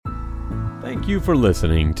Thank you for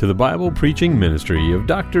listening to the Bible preaching ministry of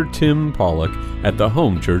Dr. Tim Pollock at the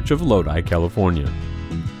Home Church of Lodi, California.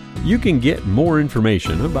 You can get more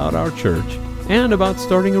information about our church and about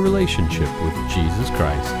starting a relationship with Jesus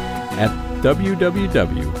Christ at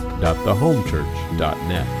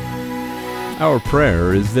www.thehomechurch.net. Our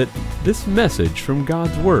prayer is that this message from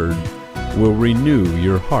God's Word will renew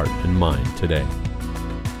your heart and mind today.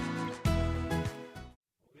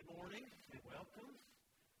 Good morning and welcome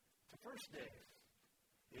to First Day.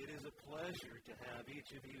 It is a pleasure to have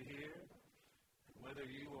each of you here. Whether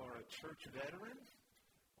you are a church veteran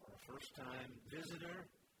or a first-time visitor,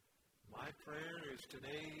 my prayer is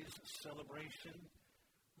today's celebration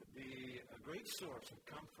would be a great source of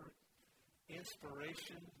comfort,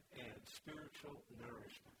 inspiration, and spiritual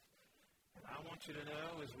nourishment. And I want you to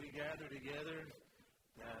know as we gather together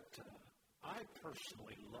that I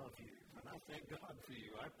personally love you, and I thank God for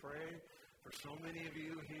you. I pray for so many of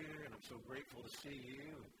you here, and I'm so grateful to see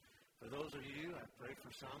you. And for those of you, I pray for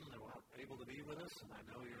some that were not able to be with us, and I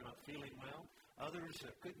know you're not feeling well. Others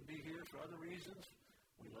that couldn't be here for other reasons,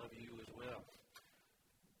 we love you as well.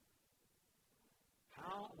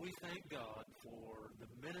 How we thank God for the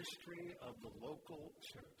ministry of the local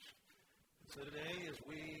church. So today, as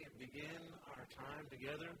we begin our time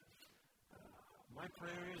together, my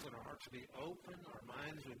prayer is that our hearts would be open, our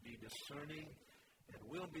minds would be discerning, and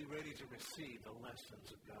we'll be ready to receive the lessons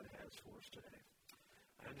that God has for us today.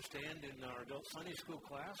 I understand in our adult Sunday school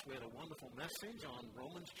class, we had a wonderful message on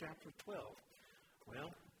Romans chapter 12.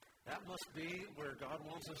 Well, that must be where God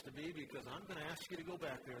wants us to be, because I'm going to ask you to go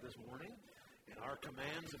back there this morning. In our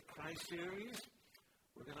Commands of Christ series,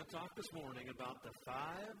 we're going to talk this morning about the 5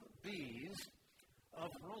 B's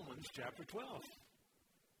of Romans chapter 12.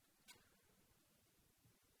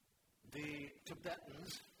 The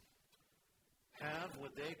Tibetans have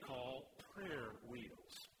what they call prayer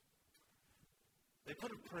wheels. They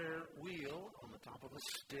put a prayer wheel on the top of a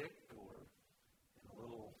stick or in a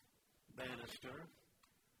little banister.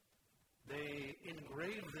 They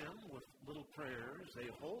engrave them with little prayers. They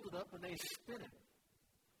hold it up and they spin it.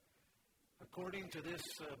 According to this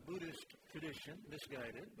Buddhist tradition,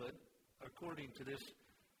 misguided, but according to this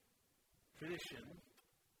tradition,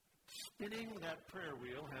 spinning that prayer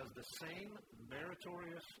wheel has the same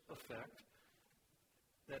meritorious effect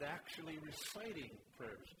that actually reciting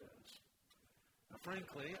prayers does. Now,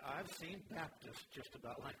 frankly, I've seen Baptists just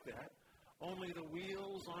about like that, only the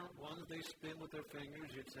wheels aren't ones they spin with their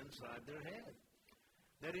fingers, it's inside their head.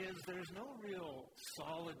 That is, there's no real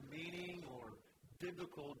solid meaning or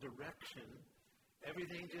biblical direction.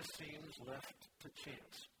 Everything just seems left to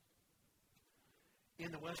chance.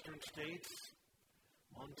 In the western states,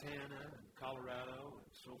 Montana and Colorado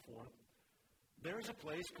and so forth, there's a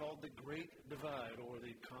place called the Great Divide or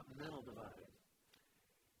the Continental Divide.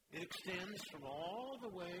 It extends from all the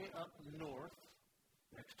way up north,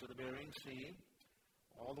 next to the Bering Sea,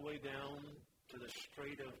 all the way down to the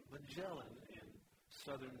Strait of Magellan in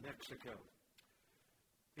southern Mexico.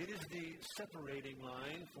 It is the separating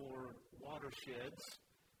line for watersheds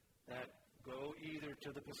that go either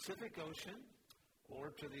to the Pacific Ocean or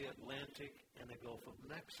to the Atlantic and the Gulf of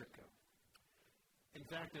Mexico. In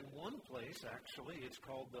fact, in one place, actually, it's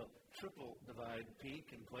called the Triple Divide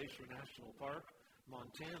Peak in Glacier National Park,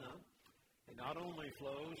 Montana. It not only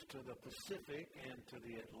flows to the Pacific and to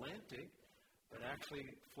the Atlantic, but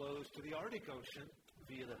actually flows to the Arctic Ocean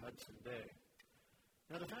via the Hudson Bay.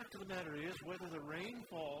 Now, the fact of the matter is, whether the rain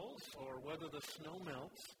falls or whether the snow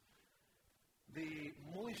melts, the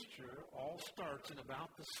moisture all starts in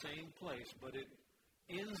about the same place, but it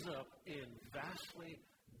ends up in vastly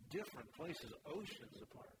different places, oceans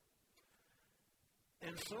apart.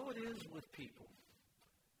 And so it is with people.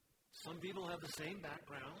 Some people have the same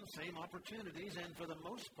background, same opportunities, and for the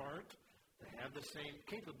most part, they have the same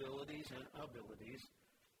capabilities and abilities,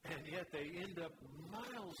 and yet they end up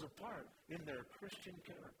miles apart in their Christian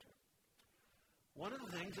character. One of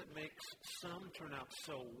the things that makes some turn out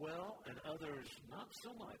so well and others not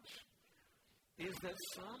so much is that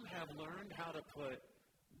some have learned how to put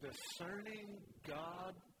discerning,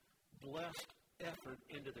 God-blessed effort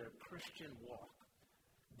into their Christian walk.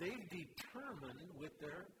 They've determined with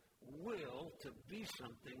their will to be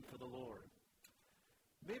something for the Lord.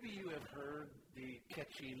 Maybe you have heard the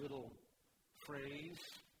catchy little phrase.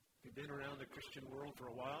 If you've been around the Christian world for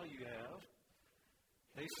a while, you have.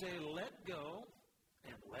 They say, let go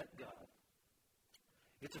and let God.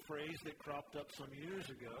 It's a phrase that cropped up some years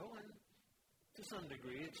ago, and to some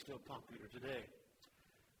degree it's still popular today.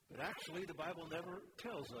 But actually, the Bible never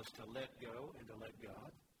tells us to let go and to let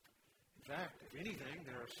God. In fact, if anything,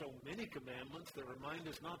 there are so many commandments that remind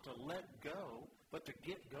us not to let go, but to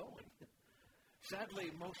get going.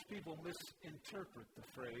 Sadly, most people misinterpret the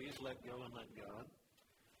phrase, let go and let God.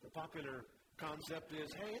 The popular concept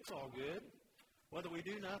is, hey, it's all good. Whether we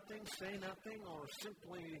do nothing, say nothing, or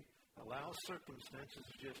simply allow circumstances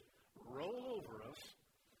to just roll over us,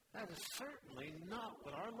 that is certainly not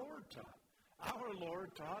what our Lord taught. Our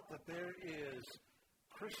Lord taught that there is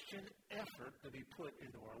Christian effort to be put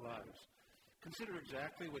into our lives. Consider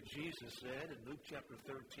exactly what Jesus said in Luke chapter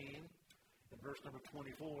 13, in verse number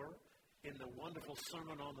 24, in the wonderful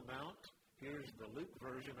Sermon on the Mount. Here's the Luke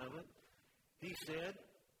version of it. He said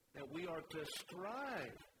that we are to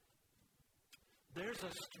strive. There's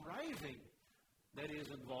a striving that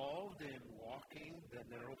is involved in walking the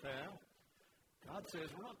narrow path. God says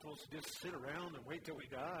we're not supposed to just sit around and wait till we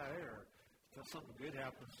die or till something good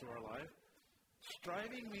happens to our life.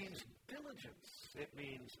 Striving means diligence. It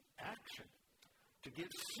means action, to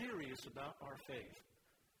get serious about our faith.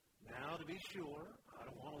 Now, to be sure, I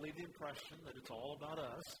don't want to leave the impression that it's all about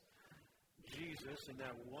us. Jesus, in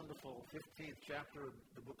that wonderful 15th chapter of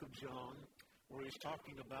the book of John, where he's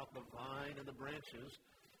talking about the vine and the branches,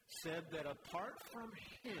 said that apart from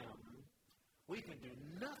him, we can do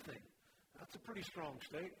nothing. That's a pretty strong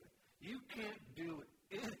statement. You can't do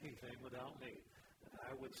anything without me. And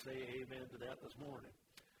I would say amen to that this morning.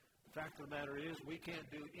 The fact of the matter is, we can't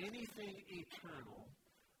do anything eternal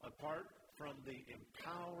apart from the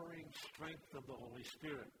empowering strength of the Holy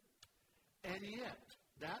Spirit. And yet,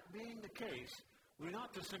 that being the case, we're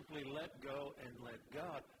not to simply let go and let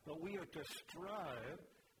God, but we are to strive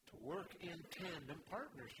to work in tandem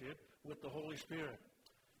partnership with the Holy Spirit,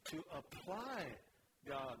 to apply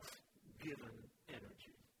God's given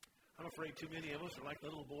energy. I'm afraid too many of us are like the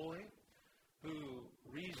little boy who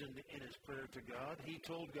reasoned in his prayer to God. He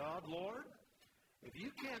told God, Lord, if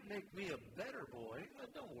you can't make me a better boy,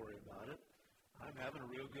 don't worry about it. I'm having a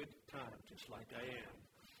real good time, just like I am.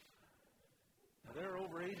 Now, there are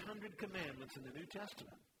over 800 commandments in the New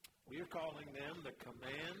Testament. We are calling them the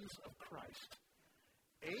commands of Christ.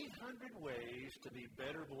 800 ways to be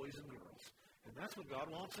better boys and girls. And that's what God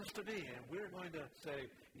wants us to be. And we're going to say,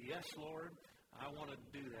 yes, Lord, I want to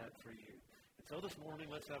do that for you. And so this morning,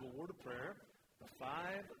 let's have a word of prayer. The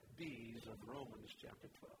 5 B's of Romans chapter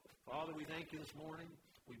 12. Father, we thank you this morning.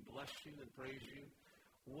 We bless you and praise you.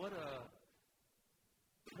 What a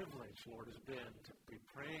privilege, Lord, has been to be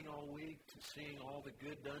praying all week, to seeing all the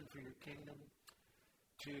good done for your kingdom,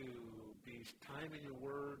 to be time in your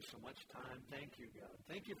word, so much time. Thank you, God.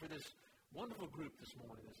 Thank you for this wonderful group this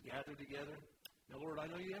morning that's gathered together. Now, Lord, I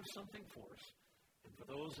know you have something for us. And for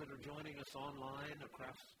those that are joining us online,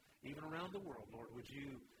 across, even around the world, Lord, would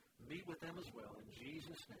you meet with them as well. In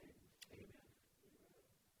Jesus' name, amen.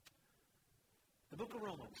 The book of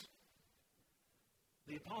Romans.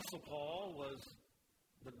 The Apostle Paul was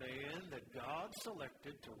the man that God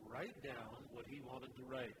selected to write down what he wanted to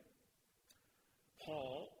write.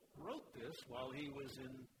 Paul wrote this while he was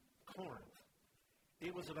in Corinth.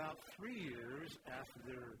 It was about 3 years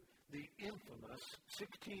after the infamous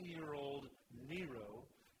 16-year-old Nero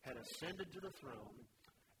had ascended to the throne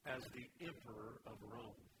as the emperor of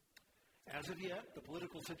Rome. As of yet, the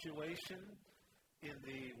political situation in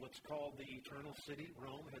what's called the Eternal City,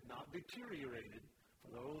 Rome, had not deteriorated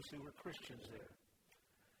for those who were Christians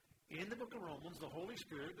there. In the book of Romans, the Holy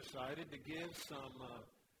Spirit decided to give some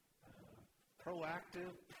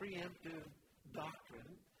proactive, preemptive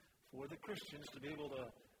doctrine for the Christians to be able to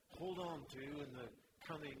hold on to in the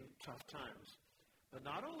coming tough times. But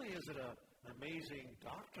not only is it an amazing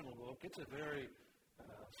doctrinal book, it's a very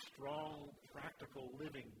strong, practical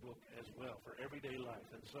living book as well for everyday life.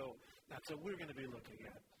 And so that's what we're going to be looking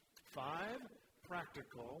at. 5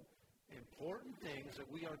 practical, important things that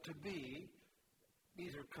we are to be.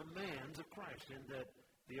 These are commands of Christ, and that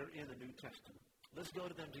they are in the New Testament. Let's go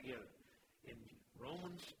to them together. In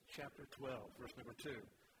Romans chapter 12, verse number 2.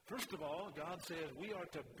 First of all, God says we are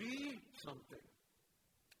to be something.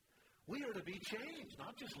 We are to be changed,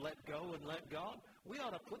 not just let go and let God. We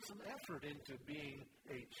ought to put some effort into being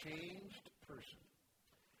a changed person.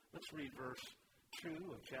 Let's read verse 2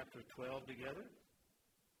 of chapter 12 together.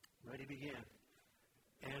 Ready, begin.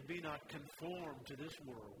 And be not conformed to this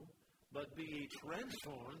world, but be ye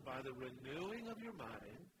transformed by the renewing of your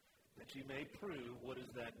mind, that ye may prove what is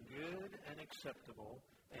that good and acceptable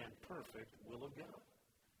and perfect will of God.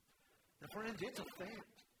 Now, friends, it's a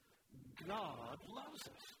fact. God loves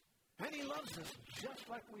us. And he loves us just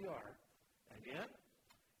like we are. And yet,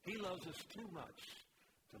 he loves us too much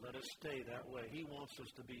to let us stay that way. He wants us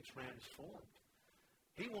to be transformed.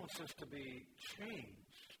 He wants us to be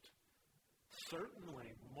changed.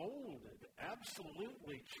 Certainly molded.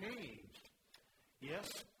 Absolutely changed. Yes,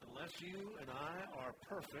 unless you and I are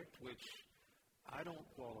perfect, which I don't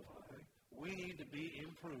qualify. We need to be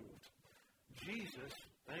improved. Jesus,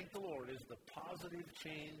 thank the Lord, is the positive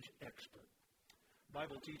change expert.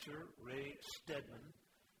 Bible teacher Ray Stedman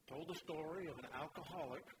told the story of an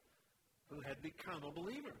alcoholic who had become a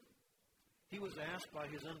believer. He was asked by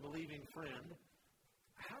his unbelieving friend,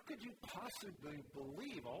 how could you possibly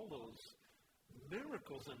believe all those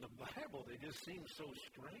miracles in the Bible? They just seem so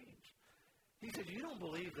strange. He said, you don't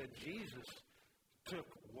believe that Jesus took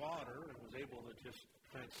water and was able to just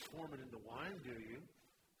transform it into wine, do you?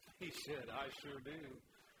 He said, I sure do.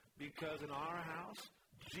 Because in our house,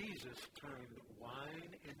 Jesus turned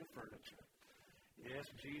wine into furniture. Yes,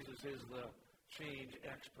 Jesus is the change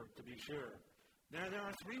expert, to be sure. Now, there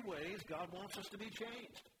are three ways God wants us to be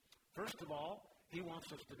changed. First of all, He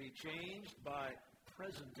wants us to be changed by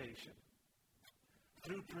presentation,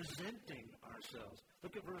 through presenting ourselves.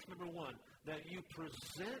 Look at verse number 1, that you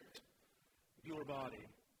present your body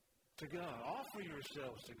to God. Offer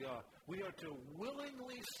yourselves to God. We are to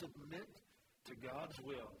willingly submit to God's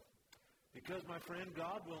will. Because, my friend,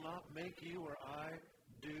 God will not make you or I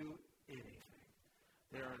do anything.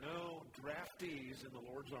 There are no draftees in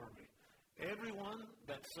the Lord's army. Everyone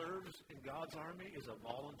that serves in God's army is a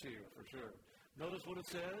volunteer, for sure. Notice what it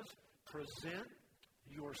says, present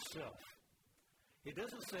yourself. It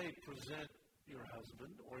doesn't say present your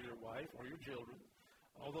husband or your wife or your children,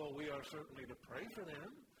 although we are certainly to pray for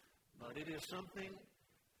them, but it is something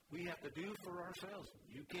we have to do for ourselves.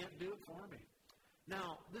 You can't do it for me.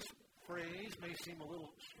 Now, this phrase may seem a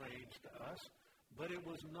little strange to us, but it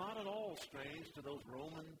was not at all strange to those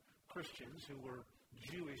Roman Christians who were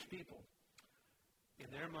Jewish people. In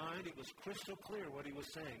their mind, it was crystal clear what he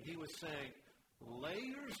was saying. He was saying, lay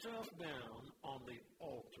yourself down on the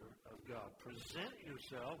altar of God. Present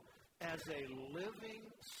yourself as a living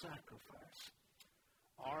sacrifice.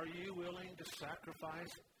 Are you willing to sacrifice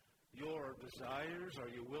your desires? Are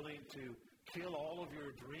you willing to kill all of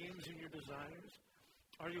your dreams and your desires?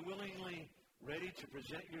 Are you willingly ready to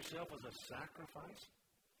present yourself as a sacrifice?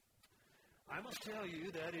 I must tell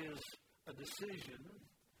you that is a decision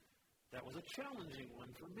that was a challenging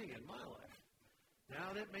one for me in my life.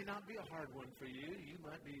 Now, that may not be a hard one for you. You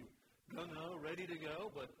might be gung-ho, ready to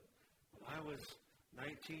go, but when I was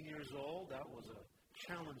 19 years old, that was a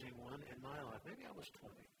challenging one in my life. Maybe I was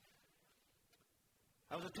 20.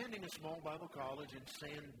 I was attending a small Bible college in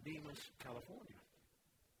San Dimas, California.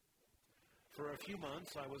 For a few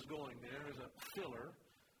months, I was going there as a filler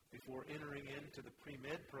before entering into the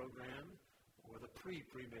pre-med program, or the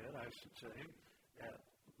pre-pre-med, I should say, at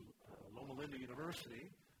Loma Linda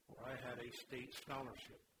University, where I had a state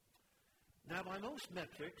scholarship. Now, by most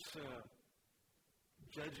metrics,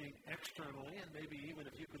 judging externally, and maybe even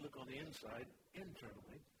if you could look on the inside,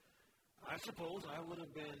 internally, I suppose I would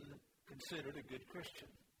have been considered a good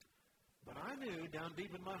Christian. But I knew down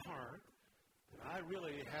deep in my heart that I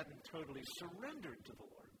really hadn't totally surrendered to the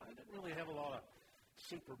Lord. I didn't really have a lot of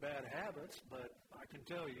super bad habits, but I can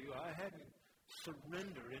tell you I hadn't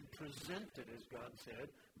surrendered and presented, as God said,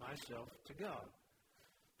 myself to God.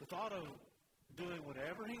 The thought of doing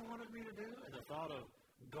whatever He wanted me to do, and the thought of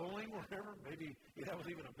going wherever, maybe that was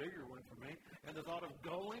even a bigger one for me, and the thought of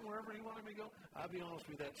going wherever He wanted me to go, I'll be honest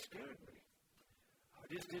with you, that scared me. I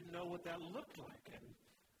just didn't know what that looked like, and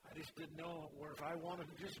I just didn't know where if I wanted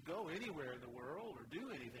to just go anywhere in the world or do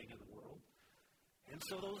anything in the world. And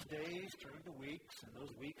so those days turned to weeks, and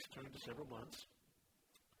those weeks turned to several months.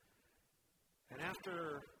 And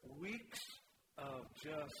after weeks of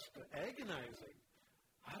just agonizing,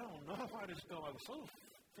 I don't know, I just know I was so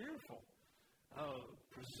fearful of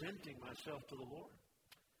presenting myself to the Lord.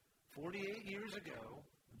 48 years ago,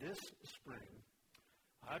 this spring,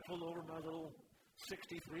 I pulled over my little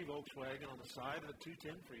 63 Volkswagen on the side of the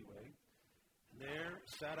 210 freeway, and there,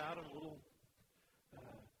 sat out on a little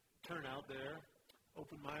turnout there,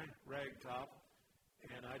 opened my rag top,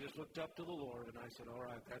 and I just looked up to the Lord, and I said, all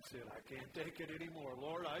right, that's it. I can't take it anymore.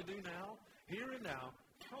 Lord, I do now, here and now,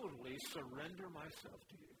 totally surrender myself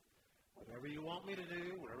to you. Whatever you want me to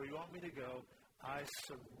do, wherever you want me to go, I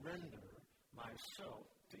surrender myself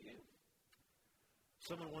to you.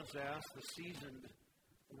 Someone once asked the seasoned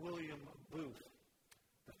William Booth,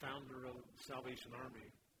 the founder of the Salvation Army,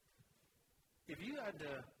 if you had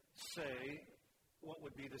to say what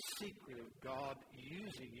would be the secret of God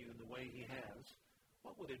using you in the way He has,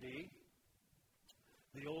 what would it be?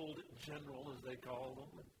 The old general, as they call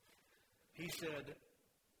them, he said,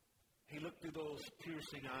 he looked through those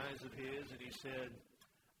piercing eyes of his and he said,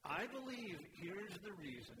 I believe here's the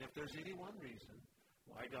reason, if there's any one reason,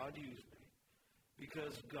 why God used me.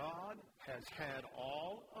 Because God has had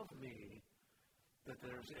all of me that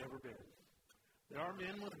there's ever been. There are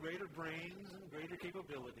men with greater brains and greater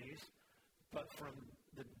capabilities, but from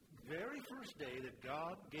the very first day that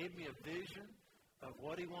God gave me a vision of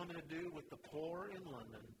what he wanted to do with the poor in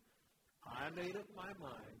London, I made up my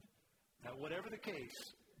mind that whatever the case,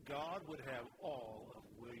 God would have all of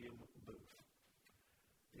William Booth.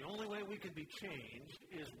 The only way we can be changed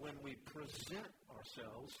is when we present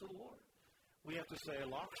ourselves to the Lord. We have to say,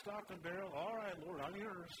 lock, stock, and barrel, all right, Lord, I'm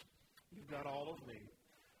yours. You've got all of me.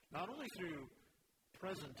 Not only through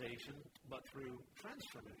presentation, but through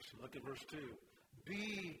transformation. Look at verse 2.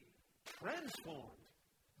 Be transformed.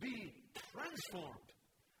 Be transformed.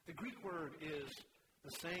 The Greek word is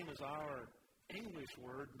the same as our English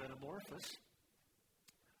word metamorphosis.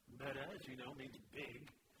 Meta, as you know, means big.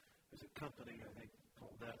 There's a company, I think,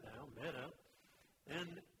 called that now, Meta.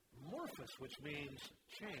 And morphos, which means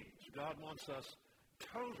change. God wants us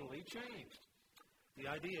totally changed. The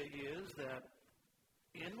idea is that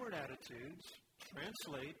inward attitudes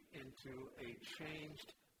translate into a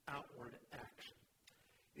changed outward action.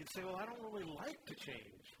 You'd say, well, I don't really like to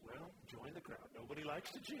change. Well, join the crowd. Nobody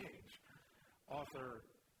likes to change. Author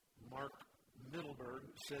Mark Middleburg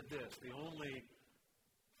said this: the only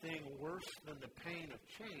thing worse than the pain of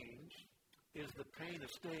change is the pain of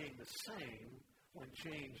staying the same when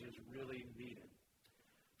change is really needed.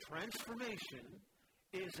 Transformation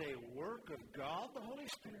is a work of God the Holy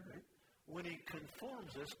Spirit when he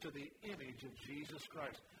conforms us to the image of Jesus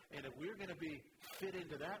Christ. And if we're going to be fit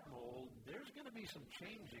into that mold, there's going to be some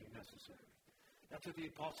changing necessary. That's what the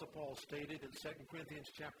Apostle Paul stated in 2 Corinthians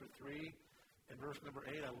chapter 3 and verse number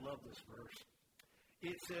 8. I love this verse.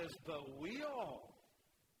 It says, but we all,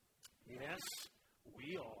 yes,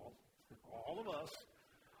 we all of us,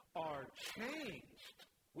 are changed.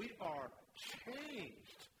 We are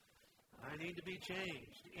changed. I need to be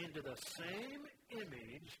changed into the same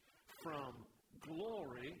image from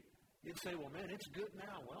glory. You'd say, well, man, it's good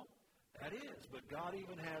now. Well, that is. But God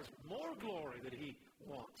even has more glory that he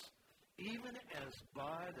wants, even as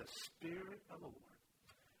by the Spirit of the Lord.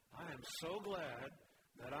 I am so glad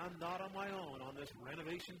that I'm not on my own on this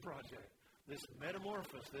renovation project, this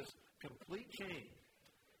metamorphosis, this complete change.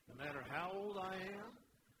 No matter how old I am,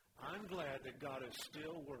 I'm glad that God is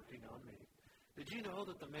still working on me. Did you know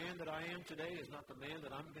that the man that I am today is not the man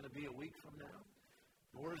that I'm going to be a week from now?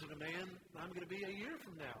 Nor is it a man I'm going to be a year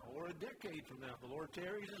from now or a decade from now. The Lord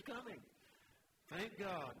tarries is coming. Thank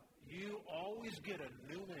God you always get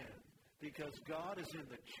a new man because God is in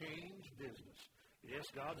the change business. Yes,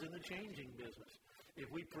 God's in the changing business.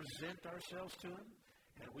 If we present ourselves to him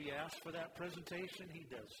and we ask for that presentation, he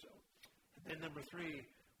does so. And then number 3,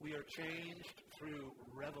 we are changed through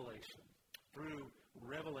revelation. Through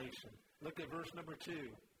revelation. Look at verse number 2.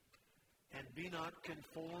 And be not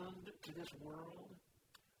conformed to this world,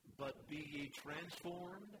 but be ye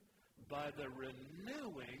transformed by the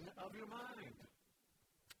renewing of your mind.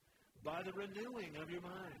 By the renewing of your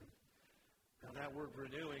mind. Now that word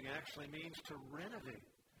renewing actually means to renovate.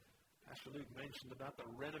 Pastor Luke mentioned about the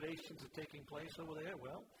renovations that are taking place over there.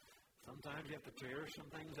 Well, sometimes you have to tear some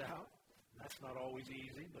things out. That's not always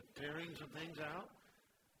easy, but tearing some things out,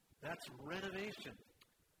 that's renovation.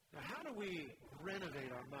 Now, how do we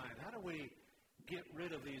renovate our mind? How do we get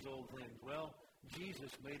rid of these old things? Well, Jesus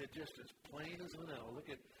made it just as plain as vanilla. Look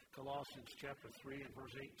at Colossians chapter 3 and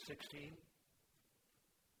verse 16.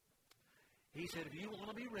 He said, if you want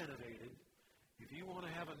to be renovated, if you want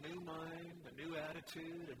to have a new mind, a new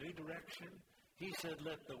attitude, a new direction, he said,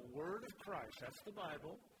 let the word of Christ, that's the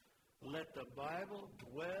Bible, let the Bible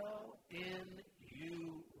dwell in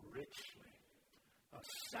you richly. A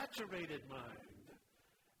saturated mind,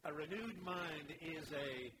 a renewed mind is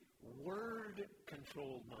a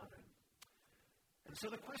word-controlled mind. And so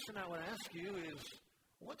the question I would ask you is,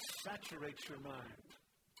 what saturates your mind?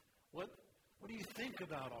 What do you think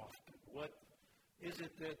about often? What is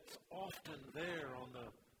it that's often there on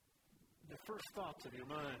the first thoughts of your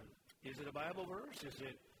mind? Is it a Bible verse? Is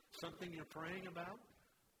it something you're praying about?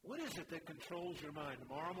 What is it that controls your mind?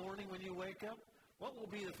 Tomorrow morning when you wake up, what will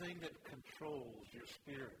be the thing that controls your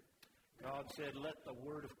spirit? God said, let the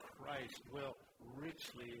word of Christ dwell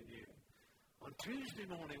richly in you. On Tuesday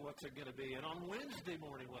morning, what's it going to be? And on Wednesday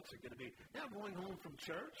morning, what's it going to be? Now, going home from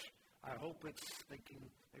church, I hope it's thinking,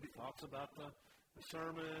 maybe thoughts about the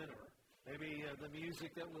sermon, or maybe the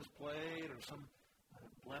music that was played, or some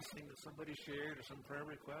blessing that somebody shared, or some prayer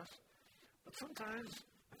request. But sometimes,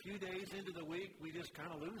 a few days into the week, we just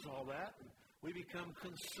kind of lose all that, and we become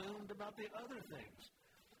consumed about the other things.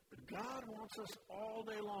 But God wants us all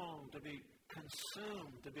day long to be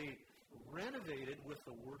consumed, to be renovated with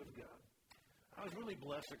the Word of God. I was really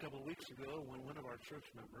blessed a couple of weeks ago when one of our church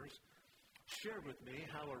members shared with me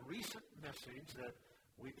how a recent message that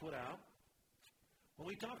we put out, when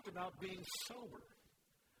we talked about being sober,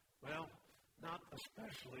 well, not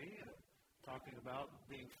especially talking about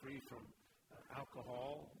being free from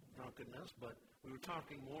alcohol, drunkenness, but we were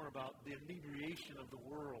talking more about the inebriation of the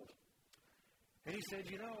world. And he said,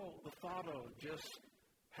 the thought of just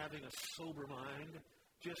having a sober mind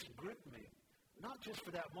just gripped me. Not just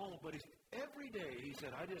for that moment, but every day, he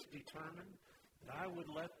said, I just determined that I would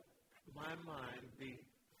let my mind be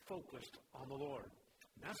focused on the Lord.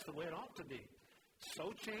 And that's the way it ought to be.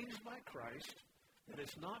 So changed by Christ that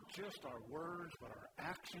it's not just our words, but our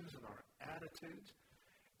actions and our attitudes.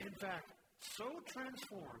 In fact, so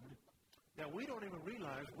transformed that we don't even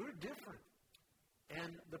realize we're different.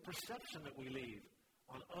 And the perception that we leave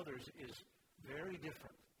on others is very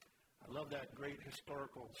different. I love that great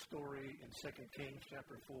historical story in 2 Kings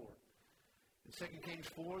chapter 4. In 2 Kings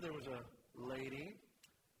 4, there was a lady,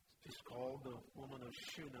 just called the woman of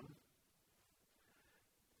Shunem.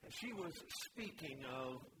 And she was speaking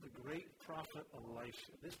of the great prophet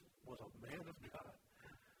Elisha. This was a man of God.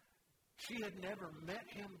 She had never met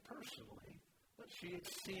him personally, but she had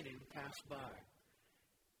seen him pass by.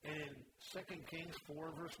 And in 2 Kings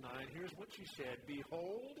 4, verse 9, here's what she said.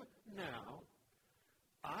 Behold, now,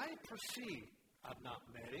 I perceive, I've not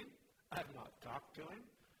met him, I've not talked to him,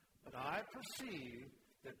 but I perceive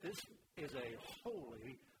that this is a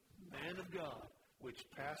holy man of God, which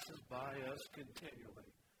passes by us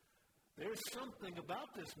continually. There's something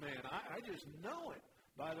about this man. I just know it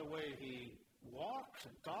by the way he walks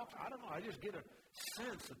and talks. I don't know. I just get a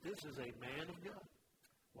sense that this is a man of God.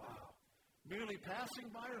 Wow. Merely passing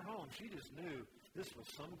by her home, she just knew this was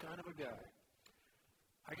some kind of a guy.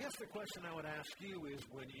 I guess the question I would ask you is,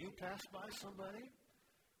 when you pass by somebody,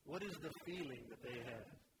 what is the feeling that they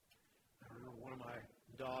have? I remember one of my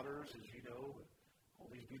daughters, as you know, all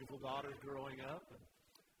these beautiful daughters growing up, and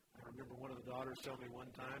I remember one of the daughters telling me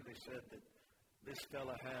one time, they said that this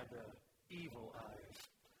fella had evil eyes.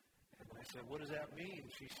 And I said, what does that mean?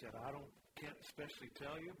 She said, can't especially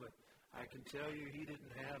tell you, but I can tell you he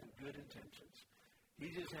didn't have good intentions.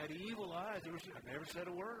 He just had evil eyes. I never said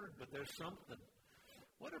a word, but there's something.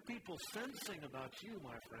 What are people sensing about you,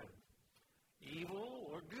 my friend? Evil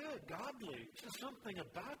or good, godly? There's something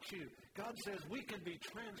about you. God says we can be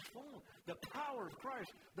transformed. The power of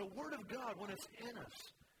Christ, the Word of God, when it's in us,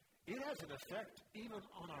 it has an effect even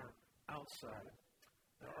on our outside.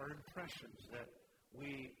 There are impressions that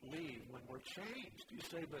we leave when we're changed. You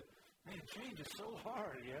say, but man, change is so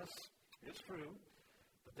hard. Yes, it's true.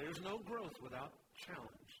 But there's no growth without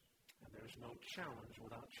challenge. And there's no challenge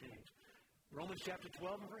without change. Romans chapter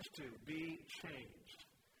 12 and verse 2, be changed.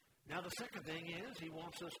 Now the second thing is he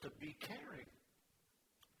wants us to be caring.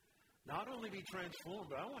 Not only be transformed,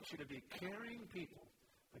 but I want you to be caring people.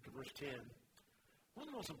 Look at verse 10. One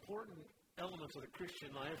of the most important elements of the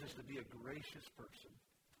Christian life is to be a gracious person.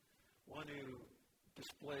 One who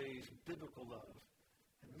displays biblical love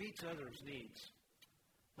and meets others' needs.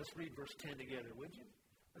 Let's read verse 10 together, would you?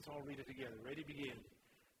 Let's all read it together. Ready, begin.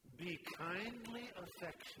 Be kindly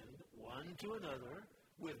affectioned one to another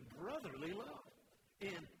with brotherly love,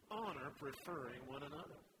 in honor preferring one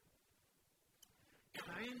another.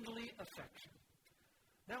 Kindly affection.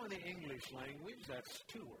 Now in the English language, that's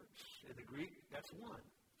two words. In the Greek, that's one.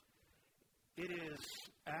 It is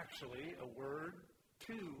actually a word,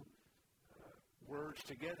 two words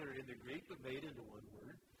together in the Greek, but made into one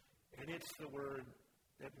word. And it's the word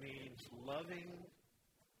that means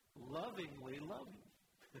lovingly loving.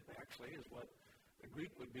 Actually is what the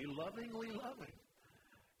Greek would be, lovingly loving.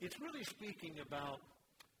 It's really speaking about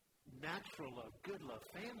natural love, good love,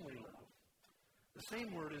 family love. The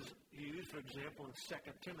same word is used, for example, in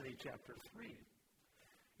 2 Timothy chapter 3.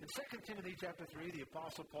 In 2 Timothy chapter 3, the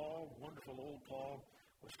Apostle Paul, wonderful old Paul,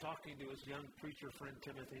 was talking to his young preacher friend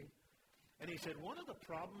Timothy. And he said, one of the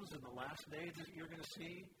problems in the last days that you're going to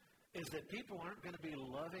see is that people aren't going to be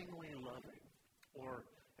lovingly loving. Or,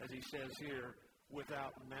 as he says here,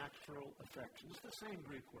 without natural affection. It's the same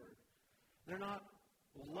Greek word. They're not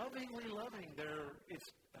lovingly loving.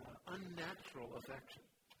 It's unnatural affection.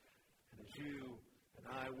 And as you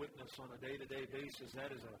and I witness on a day-to-day basis,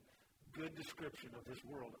 that is a good description of this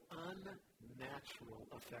world. Unnatural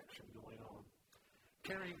affection going on.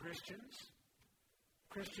 Caring Christians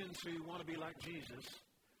who want to be like Jesus,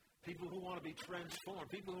 people who want to be transformed,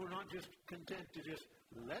 people who are not just content to just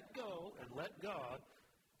let go and let God.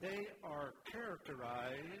 They are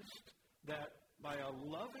characterized by a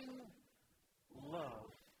loving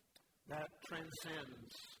love that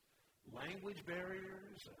transcends language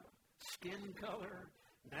barriers, skin color,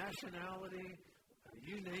 nationality,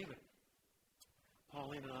 you name it.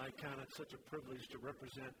 Pauline and I count it such a privilege to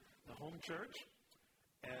represent the home church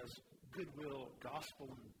as goodwill gospel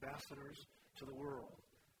ambassadors to the world.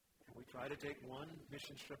 And we try to take one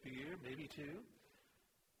mission trip a year, maybe two.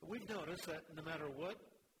 But we've noticed that no matter what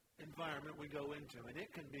environment we go into, and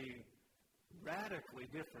it can be radically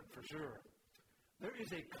different for sure, there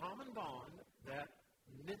is a common bond that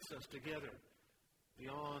knits us together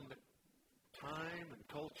beyond time and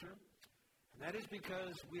culture. And that is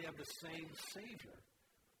because we have the same Savior.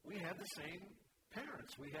 We have the same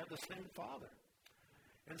parents. We have the same Father.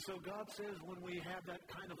 And so God says when we have that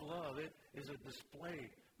kind of love, it is a display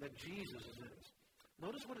that Jesus is in us.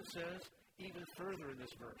 Notice what it says even further in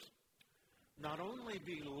this verse. Not only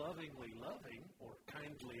be lovingly loving or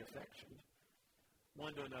kindly affectioned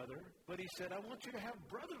one to another, but he said, I want you to have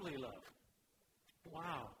brotherly love.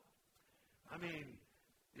 Wow. I mean,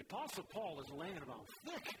 the Apostle Paul is laying it on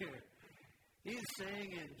thick here. He's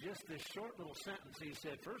saying in just this short little sentence, he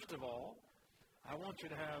said, first of all, I want you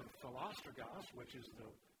to have philostrogos, which is the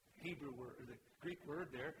Hebrew word, the Greek word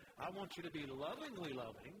there. I want you to be lovingly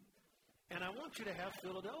loving, and I want you to have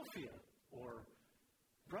Philadelphia, or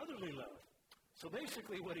brotherly love. So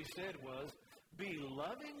basically what he said was, be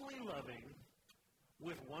lovingly loving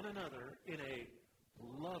with one another in a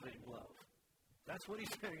loving love. That's what he's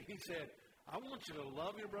saying. He said, I want you to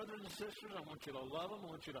love your brothers and sisters. I want you to love them. I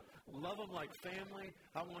want you to love them like family.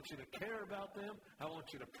 I want you to care about them. I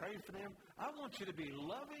want you to pray for them. I want you to be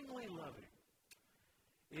lovingly loving.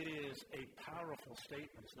 It is a powerful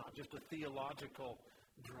statement. It's not just a theological,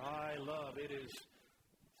 dry love. It is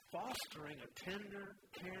fostering a tender,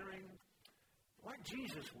 caring, like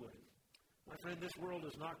Jesus would. My friend, this world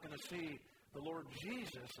is not going to see the Lord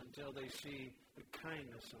Jesus until they see the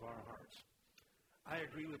kindness of our hearts. I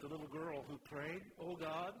agree with the little girl who prayed, oh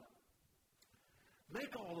God,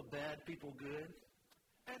 make all the bad people good,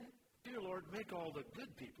 and dear Lord, make all the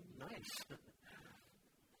good people nice.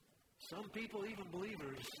 Some people, even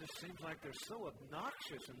believers, just seems like they're so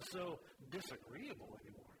obnoxious and so disagreeable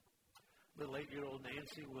anymore. Little 8-year-old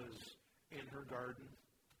Nancy was in her garden.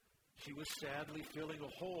 She was sadly filling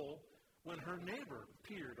a hole when her neighbor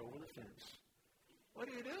peered over the fence. What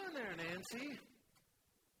are you doing there, Nancy?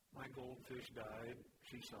 My goldfish died,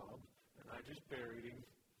 she sobbed, and I just buried him.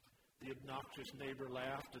 The obnoxious neighbor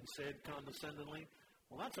laughed and said condescendingly,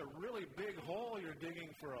 well, that's a really big hole you're digging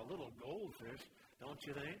for a little goldfish, don't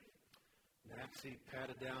you think? Nancy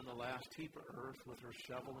patted down the last heap of earth with her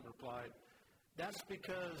shovel and replied, that's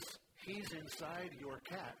because he's inside your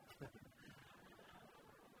cat.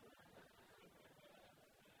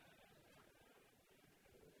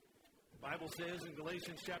 The Bible says in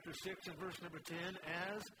Galatians chapter 6 and verse number 10,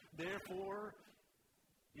 as therefore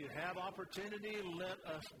you have opportunity, let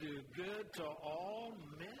us do good to all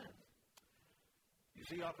men. You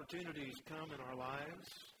see, opportunities come in our lives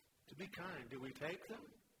to be kind. Do we take them?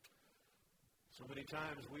 So many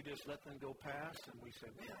times we just let them go past and we say,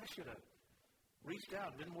 man, I should have reached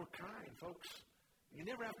out and been more kind. Folks, you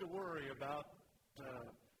never have to worry about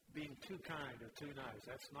being too kind or too nice.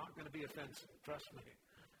 That's not going to be offensive. Trust me.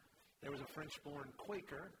 There was a French-born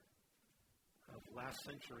Quaker of last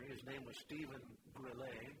century. His name was Stephen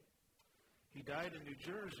Grillet. He died in New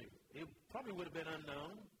Jersey. He probably would have been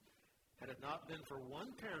unknown had it not been for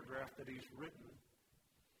one paragraph that he's written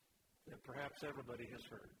that perhaps everybody has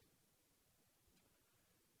heard.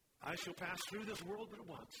 I shall pass through this world but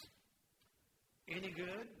once. Any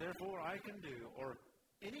good, therefore, I can do, or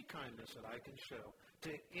any kindness that I can show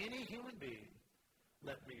to any human being,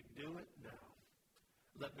 let me do it now.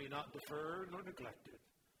 Let me not defer nor neglect it,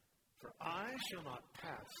 for I shall not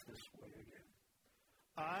pass this way again.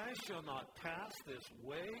 I shall not pass this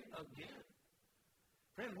way again.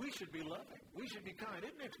 Friend, we should be loving. We should be kind.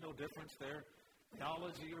 It makes no difference their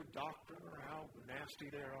theology or doctrine or how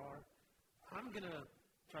nasty they are. I'm going to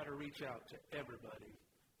try to reach out to everybody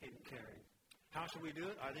in caring. How should we do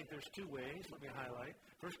it? I think there's two ways. Let me highlight.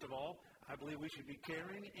 First of all, I believe we should be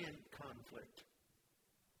caring in conflict.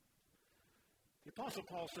 The Apostle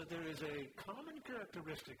Paul said there is a common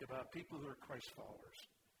characteristic about people who are Christ followers.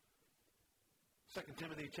 2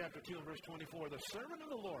 Timothy chapter 2 and verse 24, the servant of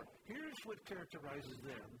the Lord, here's what characterizes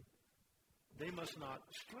them. They must not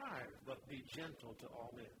strive, but be gentle to all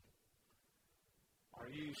men. Are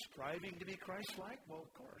you striving to be Christ-like? Well,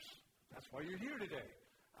 of course. That's why you're here today.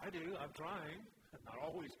 I do. I'm trying. Not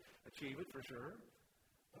always achieve it for sure.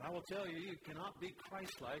 But I will tell you, you cannot be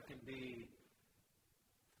Christ-like and be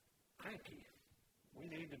cranky. We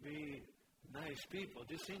need to be nice people. It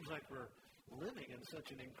just seems like we're living in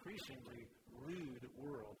such an increasingly rude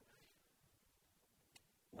world.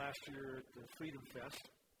 Last year at the Freedom Fest,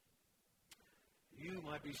 You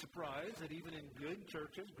might be surprised that even in good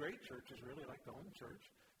churches, great churches really, like the home church,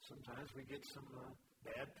 sometimes we get some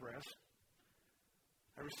bad press.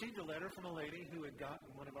 I received a letter from a lady who had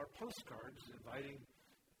gotten one of our postcards inviting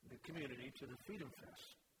the community to the Freedom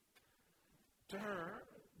Fest. To her,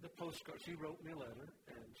 the postcard, she wrote me a letter,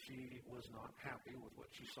 and she was not happy with what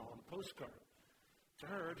she saw on the postcard. To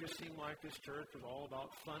her, it just seemed like this church was all about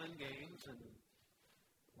fun and games, and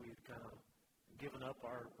we had kind of given up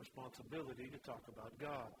our responsibility to talk about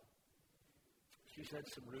God. She said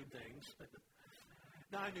some rude things.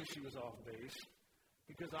 Now, I knew she was off base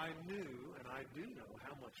because I knew, and I do know,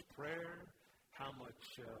 how much prayer, how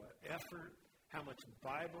much effort, how much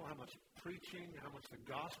Bible, how much preaching, how much the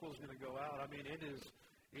gospel is going to go out. I mean, it is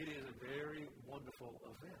a very wonderful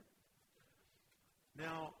event.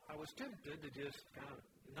 Now, I was tempted to just kind of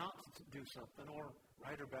not do something or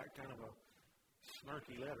write her back kind of a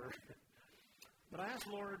smirky letter. But I asked,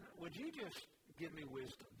 Lord, would you just give me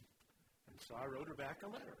wisdom? And so I wrote her back a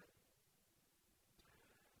letter.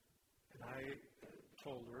 And I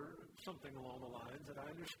told her something along the lines that I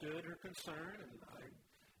understood her concern, and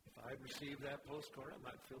if I had received that postcard, I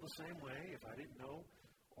might feel the same way if I didn't know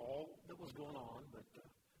all that was going on. But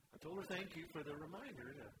I told her thank you for the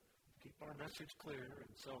reminder to keep our message clear.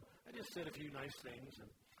 And so I just said a few nice things and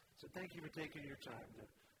said thank you for taking your time to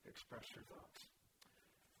express your thoughts.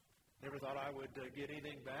 Never thought I would get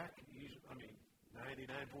anything back.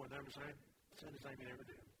 99.9% same you never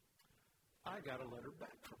do. I got a letter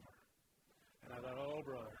back from her. And I thought, oh,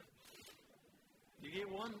 brother. You get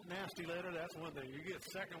one nasty letter, that's one thing. You get a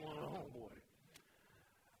second one, oh, boy.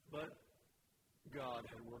 But God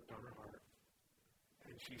had worked on her heart.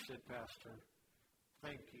 And she said, Pastor,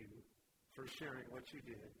 thank you for sharing what you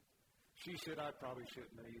did. She said, I probably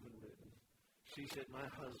shouldn't have even written. She said, my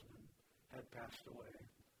husband had passed away.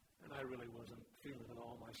 And I really wasn't feeling it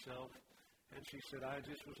all myself. And she said, I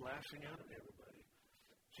just was lashing out at everybody.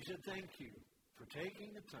 She said, thank you for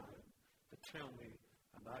taking the time to tell me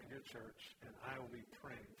about your church, and I will be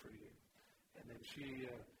praying for you. And then she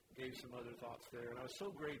gave some other thoughts there, and I was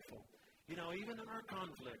so grateful. You know, even in our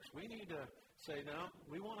conflicts, we need to say, no,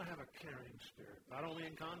 we want to have a caring spirit, not only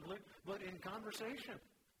in conflict, but in conversation.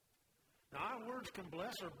 Now, our words can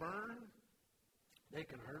bless or burn. They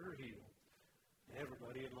can hurt or heal.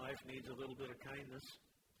 Everybody in life needs a little bit of kindness.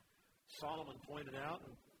 Solomon pointed out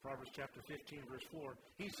in Proverbs chapter 15, verse 4,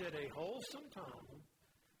 he said, a wholesome tongue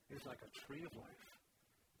is like a tree of life.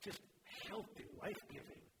 Just healthy,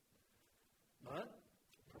 life-giving. But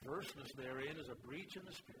perverseness therein is a breach in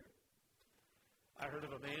the spirit. I heard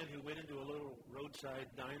of a man who went into a little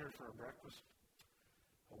roadside diner for a breakfast.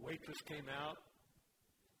 A waitress came out,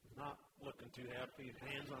 not looking too happy,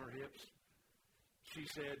 hands on her hips. She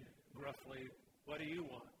said gruffly, what do you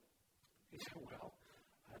want? He said, well,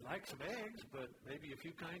 I'd like some eggs, but maybe a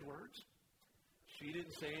few kind words. She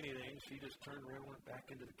didn't say anything. She just turned around and went back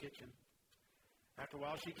into the kitchen. After a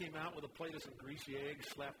while, she came out with a plate of some greasy eggs,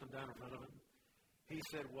 slapped them down in front of him. He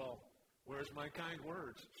said, well, where's my kind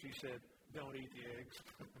words? She said, don't eat the eggs.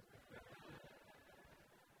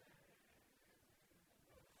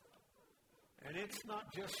 And it's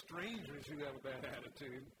not just strangers who have a bad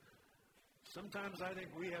attitude. Sometimes I think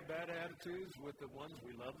we have bad attitudes with the ones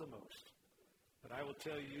we love the most. But I will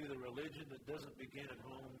tell you, the religion that doesn't begin at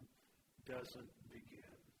home doesn't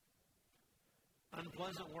begin.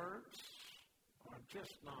 Unpleasant words are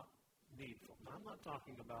just not needful. Now, I'm not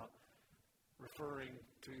talking about referring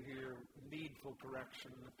to here needful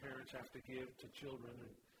correction that parents have to give to children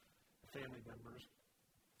and family members.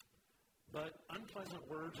 But unpleasant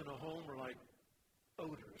words in a home are like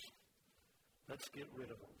odors. Let's get rid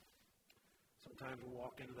of them. Sometimes we'll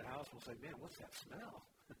walk into the house and we'll say, man, what's that smell?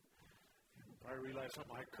 I realize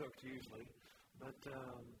something I cooked usually, but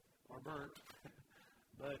or burnt.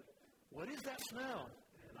 But what is that smell?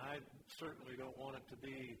 And I certainly don't want it to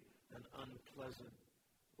be an unpleasant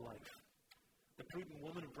life. The prudent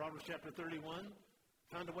woman in Proverbs chapter 31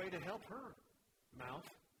 found a way to help her mouth.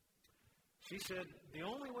 She said, the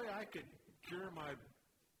only way I could cure my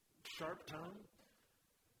sharp tongue,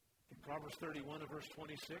 in Proverbs 31 and verse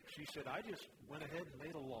 26, she said, I just went ahead and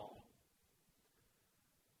made a law.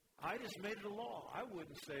 I just made it a law. I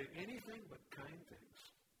wouldn't say anything but kind things.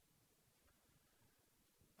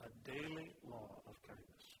 A daily law of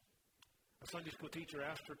kindness. A Sunday school teacher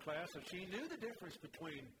asked her class if she knew the difference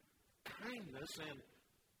between kindness and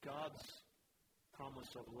God's promise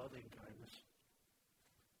of loving kindness.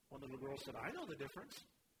 One little girl said, I know the difference.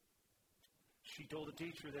 She told the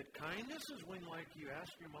teacher that kindness is when, like, you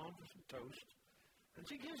ask your mom for some toast, and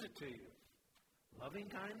she gives it to you. Loving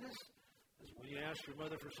kindness is when you ask your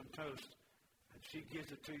mother for some toast, And she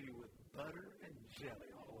gives it to you with butter and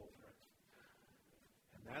jelly all over it.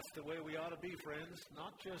 And that's the way we ought to be, friends.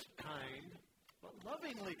 Not just kind, but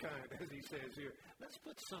lovingly kind, as he says here. Let's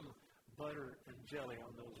put some butter and jelly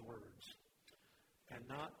on those words. And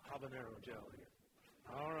not habanero jelly.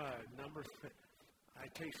 All right, I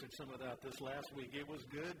tasted some of that this last week. It was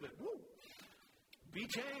good, but woo! Be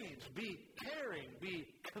changed, be caring, be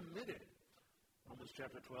committed. Romans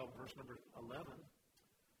chapter 12, verse number 11.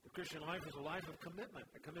 The Christian life is a life of commitment,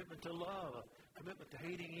 a commitment to love, a commitment to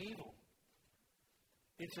hating evil.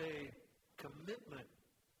 It's a commitment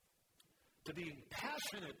to being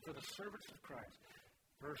passionate for the service of Christ.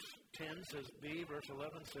 Verse 10 says be, verse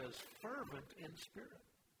 11 says fervent in spirit.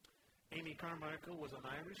 Amy Carmichael was an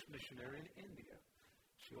Irish missionary in India.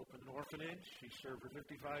 She opened an orphanage. She served for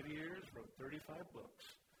 55 years, wrote 35 books.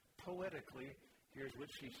 Poetically, here's what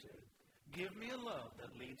she said. Give me a love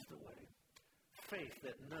that leads the way, faith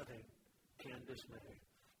that nothing can dismay,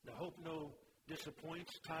 the hope no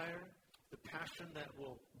disappoints tire, the passion that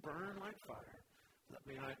will burn like fire. Let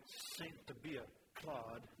me not sink to be a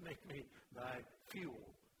clod. Make me thy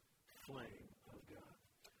fuel, flame of God.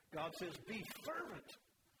 God says, be fervent.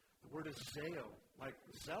 The word is zeo, like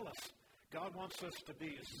zealous. God wants us to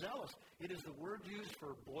be zealous. It is the word used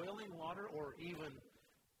for boiling water or even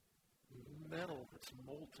metal that's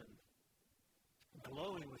molten,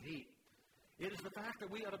 glowing with heat. It is the fact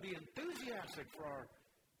that we ought to be enthusiastic for our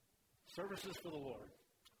services for the Lord.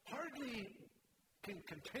 Hardly can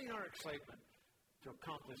contain our excitement to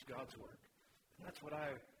accomplish God's work. And that's what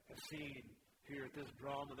I have seen here at this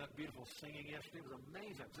drama. That beautiful singing yesterday was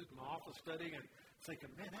amazing. I was in my office studying and thinking,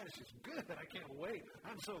 man, that is just good. I can't wait.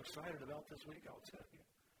 I'm so excited about this week, I'll tell you.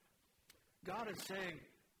 God is saying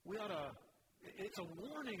we ought to, it's a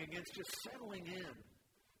warning against just settling in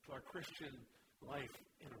to our Christian life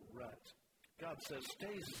in a rut. God says,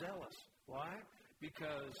 stay zealous. Why?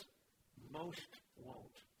 Because most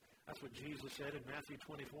won't. That's what Jesus said in Matthew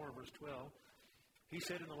 24, verse 12. He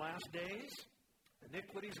said in the last days,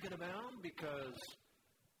 iniquity is going to abound because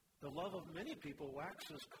the love of many people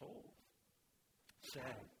waxes cold.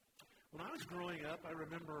 Sad. When I was growing up, I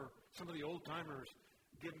remember some of the old-timers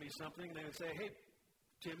give me something. They would say, hey,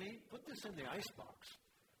 Timmy, put this in the icebox.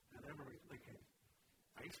 And I remember thinking,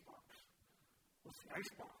 icebox? What's the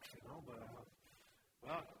icebox, you know? But,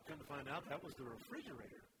 well, come to find out, that was the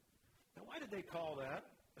refrigerator. Now, why did they call that,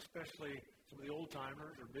 especially some of the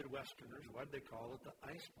old-timers or Midwesterners, why did they call it the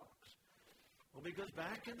icebox? Well, because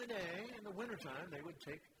back in the day, in the wintertime, they would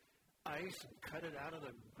take ice and cut it out of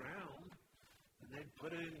the ground, and they'd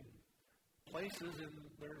put it in places in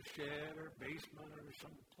their shed or basement or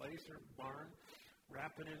some place or barn,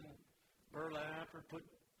 wrap it in burlap or put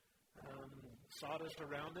sawdust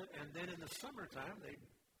around it, and then in the summertime, they'd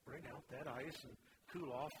bring out that ice and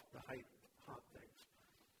cool off the hot things.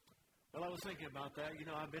 Well, I was thinking about that. You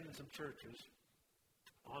know, I've been in some churches.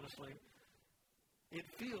 Honestly, it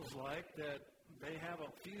feels like that they have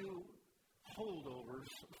a few holdovers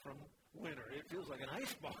from winter. It feels like an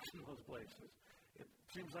icebox in those places. It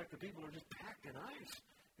seems like the people are just packed in ice.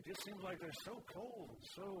 It just seems like they're so cold and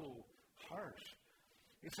so harsh.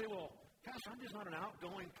 You say, well, Pastor, I'm just not an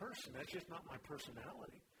outgoing person. That's just not my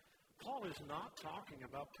personality. Paul is not talking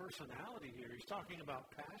about personality here. He's talking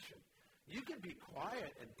about passion. You can be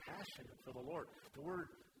quiet and passionate for the Lord. The word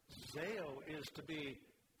zeo is to be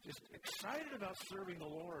just excited about serving the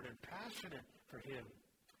Lord and passionate for Him.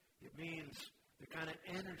 It means the kind of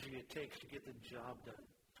energy it takes to get the job done.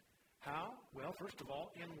 How? Well, first of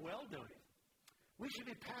all, in well-doing. We should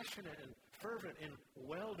be passionate and fervent in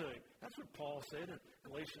well-doing. That's what Paul said in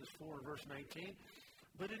Galatians 4, verse 19.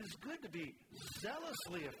 But it is good to be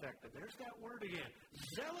zealously effective. There's that word again.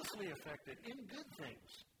 Zealously effective in good things.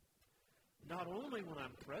 Not only when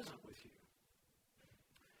I'm present with you.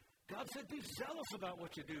 God said, be zealous about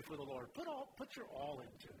what you do for the Lord. Put your all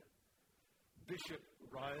into it. Bishop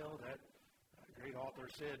Ryle, that great author,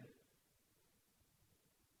 said,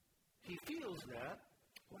 he feels that,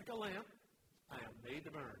 like a lamp, I am made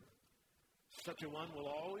to burn. Such a one will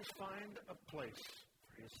always find a place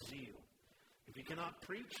for his zeal. If he cannot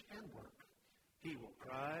preach and work, he will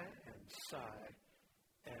cry and sigh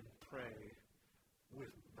and pray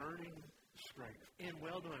with burning strength. In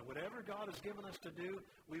well-doing, whatever God has given us to do,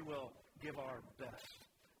 we will give our best.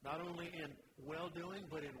 Not only in well-doing,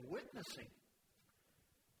 but in witnessing.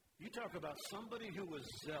 You talk about somebody who was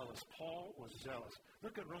zealous. Paul was zealous.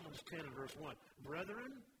 Look at Romans 10 and verse 1.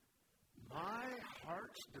 Brethren, my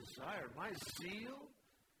heart's desire, my zeal,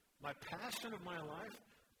 my passion of my life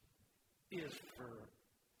is for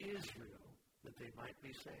Israel, that they might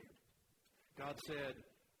be saved. God said,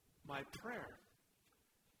 my prayer,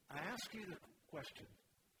 I ask you the Question.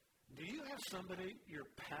 Do you have somebody you're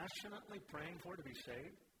passionately praying for to be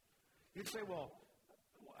saved? You'd say, well,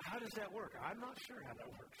 how does that work? I'm not sure how that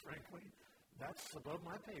works, frankly. That's above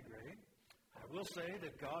my pay grade. I will say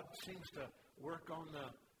that God seems to work on the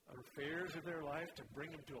affairs of their life to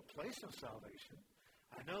bring them to a place of salvation.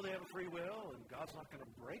 I know they have a free will, and God's not going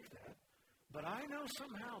to break that. But I know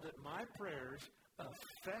somehow that my prayers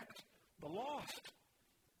affect the lost.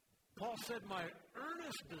 Paul said, my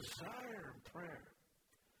earnest desire and prayer.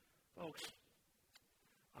 Folks,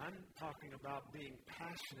 I'm talking about being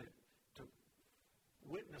passionate to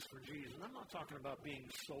witness for Jesus. I'm not talking about being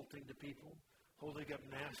insulting to people, holding up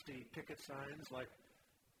nasty picket signs like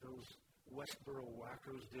those Westboro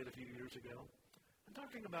wackos did a few years ago. I'm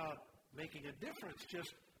talking about making a difference,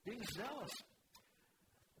 just being zealous.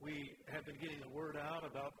 We have been getting the word out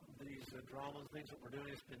about these dramas, things that we're doing.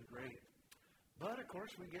 It's been great. But, of course,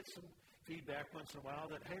 we get some feedback once in a while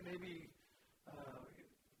that, hey, maybe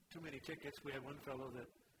too many tickets. We had one fellow that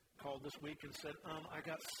called this week and said, I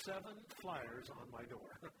got 7 flyers on my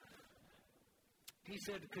door. He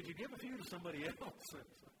said, could you give a few to somebody else?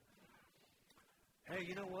 Hey,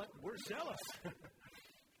 you know what? We're zealous.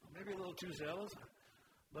 Maybe a little too zealous.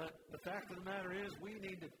 But the fact of the matter is we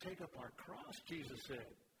need to take up our cross, Jesus said.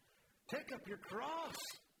 Take up your cross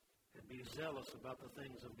and be zealous about the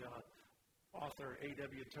things of God. Author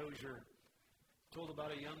A.W. Tozier told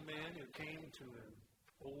about a young man who came to an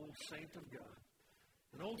old saint of God.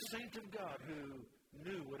 An old saint of God who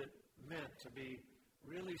knew what it meant to be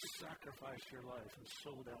really sacrifice your life and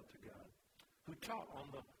sold out to God. Who taught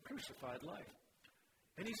on the crucified life.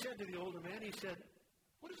 And he said to the older man, he said,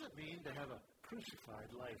 what does it mean to have a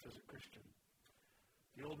crucified life as a Christian?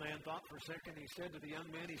 The old man thought for a second. He said to the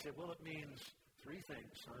young man, he said, well, it means 3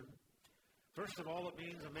 things, son. First of all, it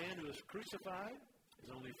means a man who is crucified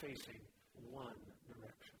is only facing one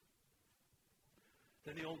direction.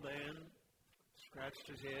 Then the old man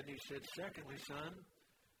scratched his head and he said, secondly, son,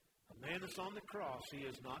 a man that's on the cross, he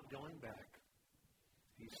is not going back.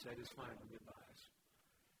 He said his final goodbyes.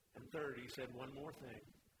 And third, he said one more thing.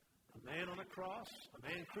 A man on a cross, a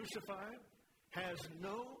man crucified, has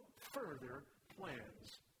no further plans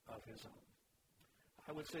of his own.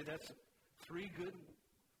 I would say that's 3 good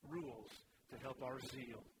rules to help our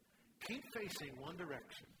zeal. Keep facing one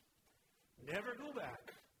direction. Never go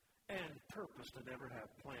back. And purpose to never have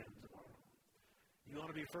plans of our own. You want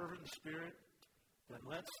to be fervent in spirit? Then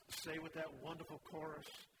let's say with that wonderful chorus,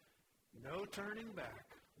 no turning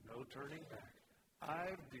back, no turning back.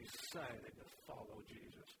 I've decided to follow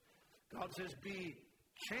Jesus. God says be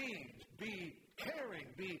changed, be caring,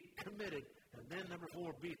 be committed. And then number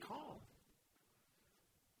 4, be calm.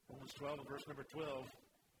 Romans 12 and verse number 12,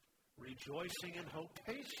 rejoicing in hope,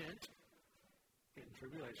 patient in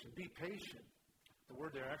tribulation. Be patient. The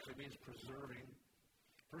word there actually means persevering,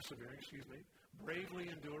 bravely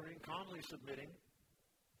enduring, calmly submitting.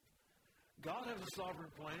 God has a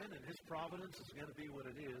sovereign plan, and his providence is going to be what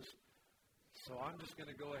it is. So I'm just going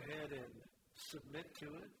to go ahead and submit to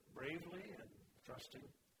it bravely and trusting.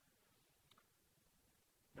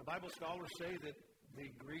 Now, Bible scholars say that the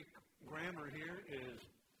Greek grammar here is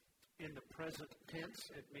in the present tense.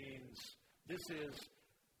 It means this is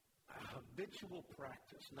a habitual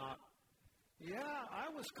practice, not I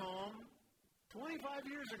was calm 25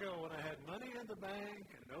 years ago when I had money in the bank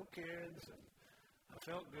and no kids and I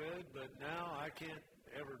felt good, but now I can't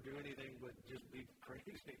ever do anything but just be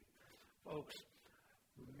crazy. Folks,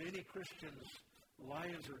 many Christians'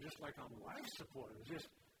 lives are just like on life support. It just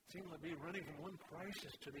seems to be running from one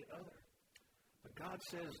crisis to the other. But God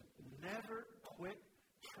says, never quit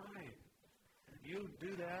trying. And if you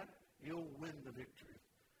do that, you'll win the victory.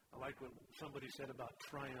 I like what somebody said about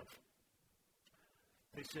triumph.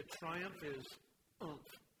 They said triumph is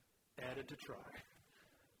oomph added to try.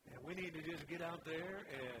 And we need to just get out there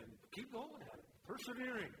and keep going at it,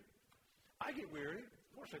 persevering. I get weary.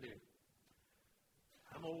 Of course I do.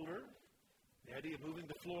 I'm older. The idea of moving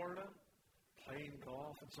to Florida, playing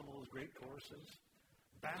golf in some of those great courses,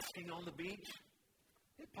 basking on the beach,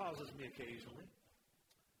 it pauses me occasionally,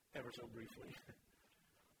 ever so briefly.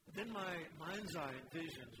 But then my mind's eye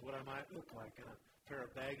envisions what I might look like in a pair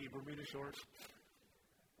of baggy Bermuda shorts,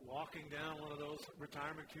 walking down one of those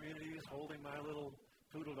retirement communities, holding my little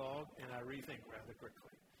poodle dog, and I rethink rather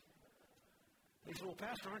quickly. They said, well,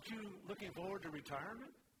 Pastor, aren't you looking forward to retirement?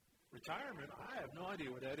 Retirement? I have no idea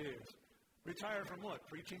what that is. Retire from what?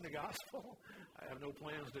 Preaching the gospel? I have no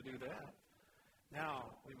plans to do that.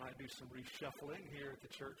 Now, we might do some reshuffling here at the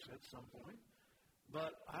church at some point.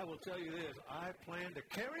 But I will tell you this, I plan to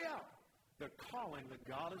carry out the calling that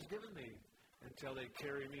God has given me until they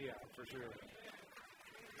carry me out, for sure.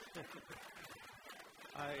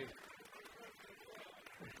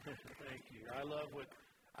 Thank you.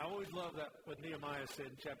 I always love that what Nehemiah said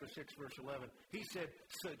in chapter 6, verse 11. He said,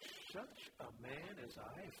 such a man as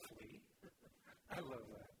I flee. I love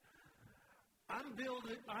that. I'm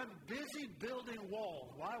busy building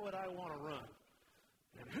walls. Why would I want to run?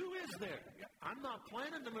 And who is there? I'm not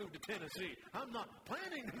planning to move to Tennessee. I'm not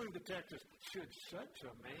planning to move to Texas. Should such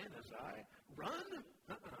a man as I run?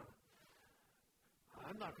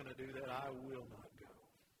 I'm not going to do that. I will not go.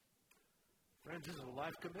 Friends, this is a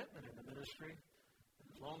life commitment in the ministry.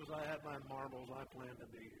 As long as I have my marbles, I plan to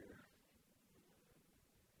be here.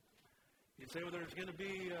 You'd say, well, there's going to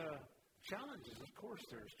be challenges. Of course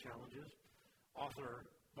there's challenges. Author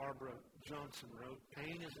Barbara Johnson wrote,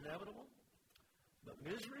 pain is inevitable, but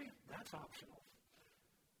misery, that's optional.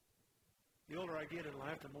 The older I get in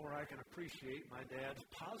life, the more I can appreciate my dad's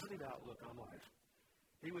positive outlook on life.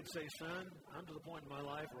 He would say, son, I'm to the point in my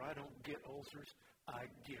life where I don't get ulcers, I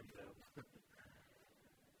give them.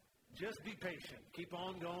 Just be patient. Keep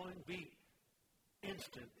on going. Be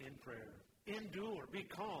instant in prayer. Endure. Be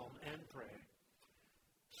calm and pray.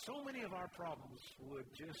 So many of our problems would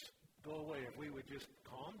just go away if we would just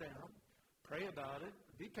calm down, pray about it,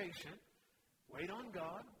 be patient, wait on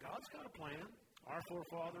God. God's got a plan. Our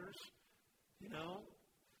forefathers,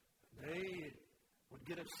 they would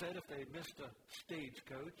get upset if they missed a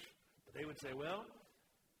stagecoach. But they would say, well,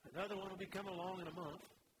 another one will be coming along in a month.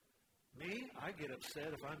 Me, I get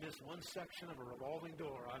upset if I miss one section of a revolving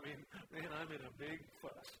door. I mean, man, I'm in a big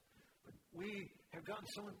fuss. But we have gotten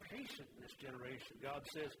so impatient in this generation. God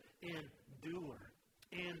says, endure.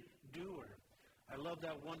 Endure. I love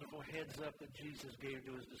that wonderful heads up that Jesus gave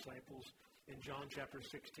to his disciples in John chapter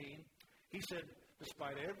 16. He said,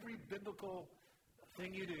 despite every biblical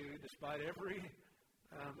thing you do, despite every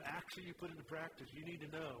action you put into practice, you need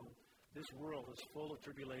to know this world is full of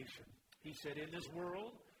tribulation. He said, in this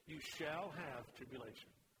world, you shall have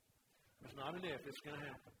tribulation. It's not an if, it's going to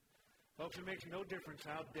happen. Folks, it makes no difference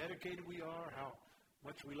how dedicated we are, how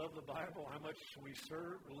much we love the Bible, how much we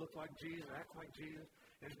serve, we look like Jesus, act like Jesus.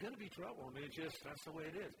 There's going to be trouble. I mean, that's the way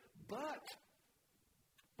it is. But,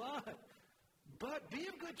 be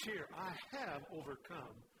of good cheer. I have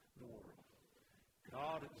overcome the world.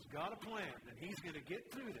 God has got a plan, and he's going to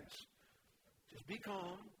get through this. Just be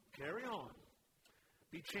calm, carry on.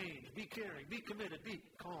 Be changed, be caring, be committed, be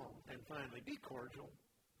calm, and finally, be cordial.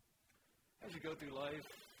 As you go through life,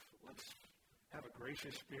 let's have a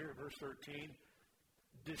gracious spirit. Verse 13,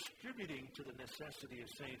 distributing to the necessity of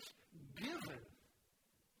saints, given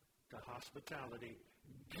to hospitality.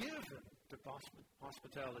 Given to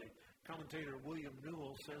hospitality. Commentator William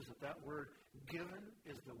Newell says that word given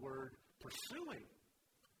is the word pursuing.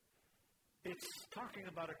 It's talking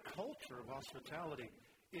about a culture of hospitality.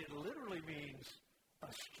 It literally means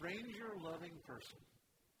a stranger-loving person.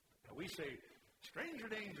 Now we say stranger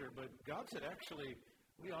danger, but God said actually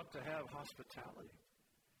we ought to have hospitality.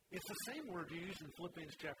 It's the same word used in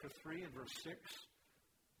Philippians chapter 3 and verse 6.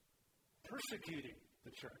 Persecuting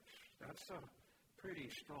the church. That's a pretty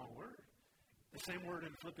strong word. The same word in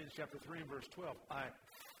Philippians chapter 3 and verse 12. I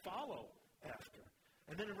follow after.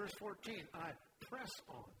 And then in verse 14, I press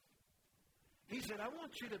on. He said, I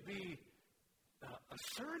want you to be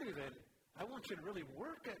assertive, and I want you to really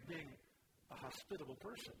work at being a hospitable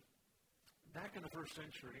person. Back in the first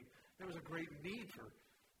century, there was a great need for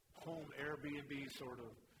home Airbnb sort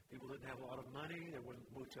of. People didn't have a lot of money. There wasn't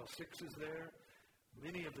Motel 6s there.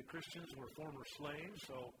 Many of the Christians were former slaves,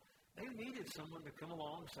 so they needed someone to come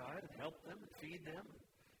alongside and help them and feed them,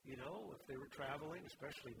 if they were traveling,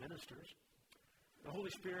 especially ministers. The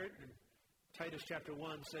Holy Spirit in Titus chapter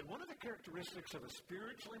 1 said, one of the characteristics of a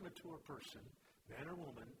spiritually mature person, man or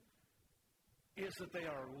woman, is that they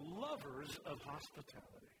are lovers of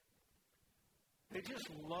hospitality. They just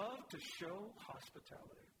love to show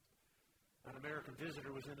hospitality. An American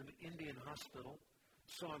visitor was in an Indian hospital,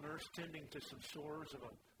 saw a nurse tending to some sores of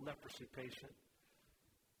a leprosy patient,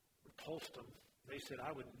 repulsed them. They said,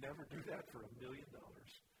 I would never do that for $1 million.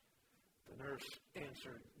 The nurse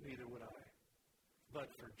answered, neither would I. But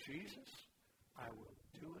for Jesus, I will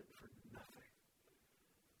do it for nothing.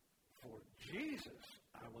 For Jesus,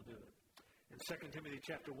 I will do it. In 2 Timothy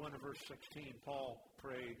chapter 1 and verse 16, Paul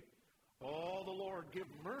prayed, oh, the Lord, give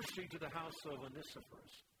mercy to the house of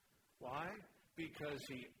Onesiphorus. Why? Because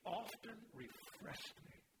he often refreshed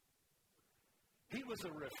me. He was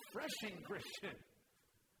a refreshing Christian.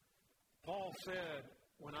 Paul said,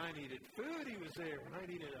 when I needed food, he was there. When I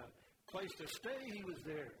needed a place to stay, he was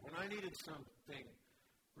there. When I needed something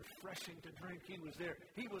refreshing to drink, he was there.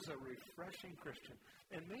 He was a refreshing Christian.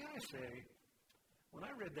 And may I say, when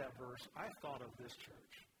I read that verse, I thought of this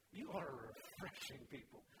church. You are a refreshing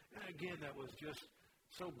people. And again, that was just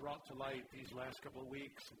so brought to light these last couple of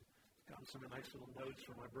weeks. And got some nice little notes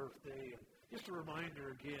for my birthday. And just a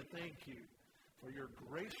reminder again, thank you for your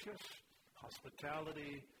gracious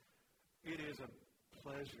hospitality. It is a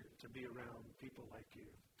pleasure to be around people like you.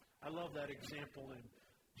 I love that example in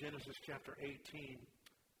Genesis chapter 18.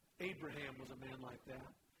 Abraham was a man like that.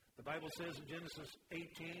 The Bible says in Genesis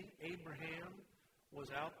 18, Abraham was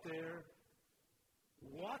out there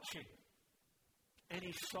watching, and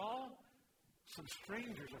he saw some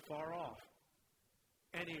strangers afar off,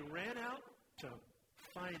 and he ran out to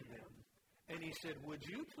find them, and he said, would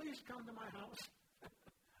you please come to my house?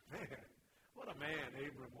 Man, what a man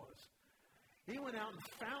Abram was. He went out and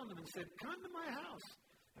found them and said, come to my house.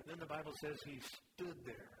 And then the Bible says he stood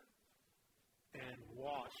there and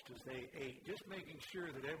watched as they ate, just making sure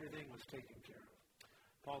that everything was taken care of.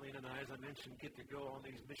 Pauline and I, as I mentioned, get to go on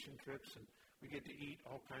these mission trips, and we get to eat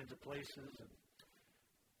all kinds of places. And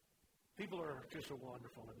people are just so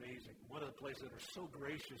wonderful and amazing. One of the places that are so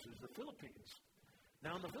gracious is the Philippines.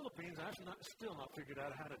 Now, in the Philippines, I've still not figured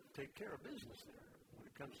out how to take care of business there when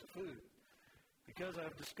it comes to food. Because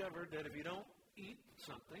I've discovered that if you don't eat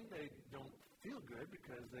something, they don't feel good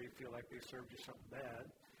because they feel like they served you something bad.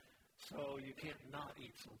 So you can't not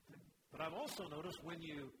eat something. But I've also noticed when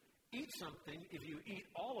you eat something, if you eat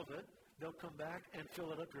all of it, they'll come back and fill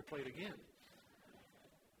it up your plate again.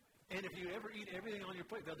 And if you ever eat everything on your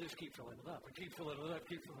plate, they'll just keep filling it up and keep filling it up,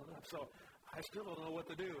 keep filling it up. So I still don't know what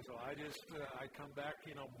to do. So I just, I come back,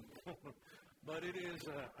 But it is,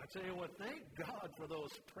 I tell you what, thank God for those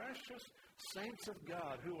precious saints of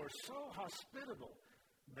God who are so hospitable.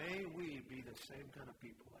 May we be the same kind of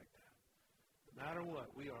people like that. No matter what,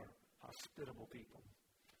 we are hospitable people.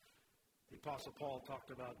 The Apostle Paul talked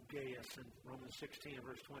about Gaius in Romans 16,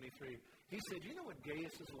 verse 23. He said, you know what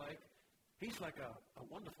Gaius is like? He's like a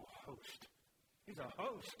wonderful host. He's a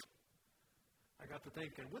host. I got to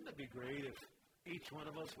thinking, wouldn't it be great if each one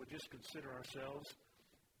of us would just consider ourselves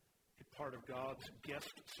a part of God's guest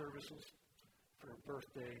services for a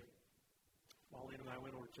birthday? Pauline and I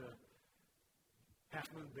went over to Half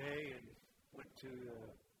Moon Bay and went to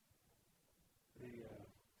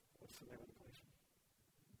what's the name of the place?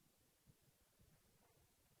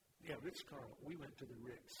 Yeah, Ritz-Carlton. We went to the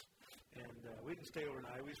Ritz. And we didn't stay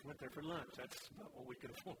overnight. We just went there for lunch. That's about what we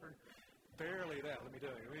could afford. Barely that, let me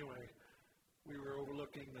tell you. Anyway, we were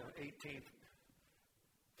overlooking the 18th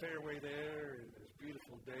fairway there. It was a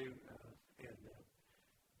beautiful day. And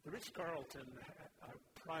the Ritz-Carlton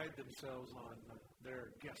pride themselves on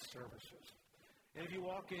their guest services. And if you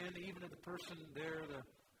walk in, even at the person there,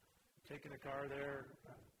 taking a car there,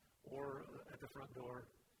 or at the front door,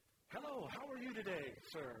 hello, how are you today,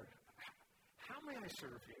 sir? How may I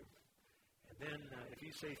serve you? And then if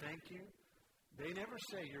you say thank you, they never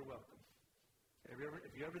say you're welcome. If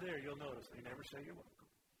you're ever there, you'll notice they never say you're welcome.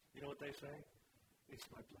 You know what they say? It's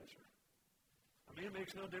my pleasure. I mean, it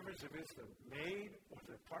makes no difference if it's the maid or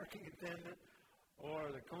the parking attendant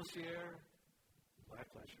or the concierge. My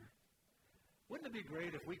pleasure. Wouldn't it be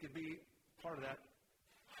great if we could be part of that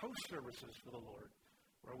host services for the Lord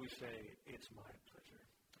where we say, it's my pleasure.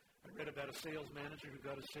 I read about a sales manager who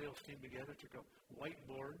got a sales team together, took a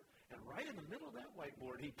whiteboard, and right in the middle of that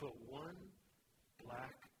whiteboard, he put one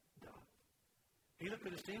black dot. He looked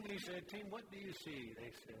at his team and he said, team, what do you see?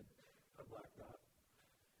 They said, a black dot.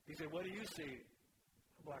 He said, what do you see?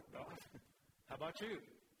 A black dot. How about you?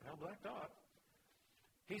 Well, black dot.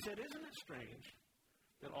 He said, isn't it strange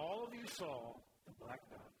that all of you saw the black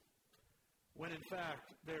dot, when in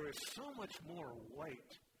fact there is so much more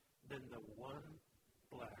white than the one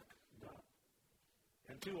black dot?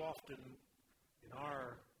 And too often in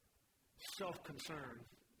our self-concern,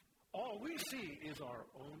 all we see is our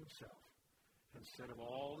own self instead of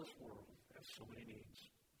all this world has so many needs.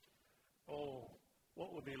 Oh,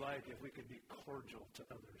 what would it be like if we could be cordial to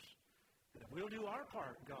others? And if we'll do our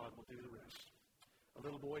part, God will do the rest. A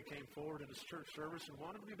little boy came forward in his church service and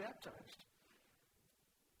wanted to be baptized.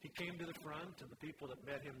 He came to the front, and the people that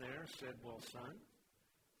met him there said, well, son,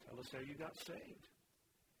 tell us how you got saved.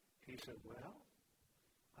 He said, well,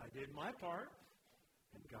 I did my part,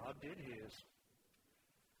 and God did his.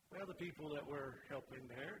 Well, the people that were helping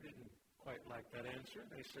there didn't quite like that answer.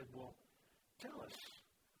 They said, well, tell us,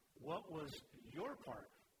 what was your part?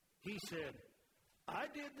 He said, I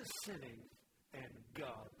did the sinning, and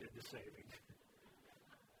God did the saving.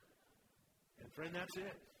 And friend, that's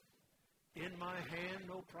it. In my hand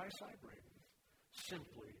no price I bring,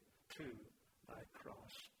 simply to thy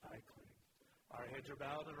cross I cling. Our heads are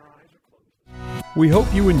bowed and our eyes are closed. We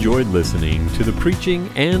hope you enjoyed listening to the preaching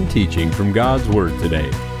and teaching from God's Word today.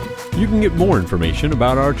 You can get more information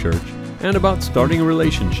about our church and about starting a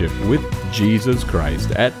relationship with Jesus Christ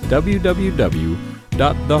at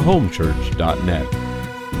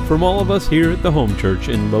www.thehomechurch.net. From all of us here at the Home Church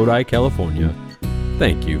in Lodi, California,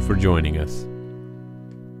 thank you for joining us.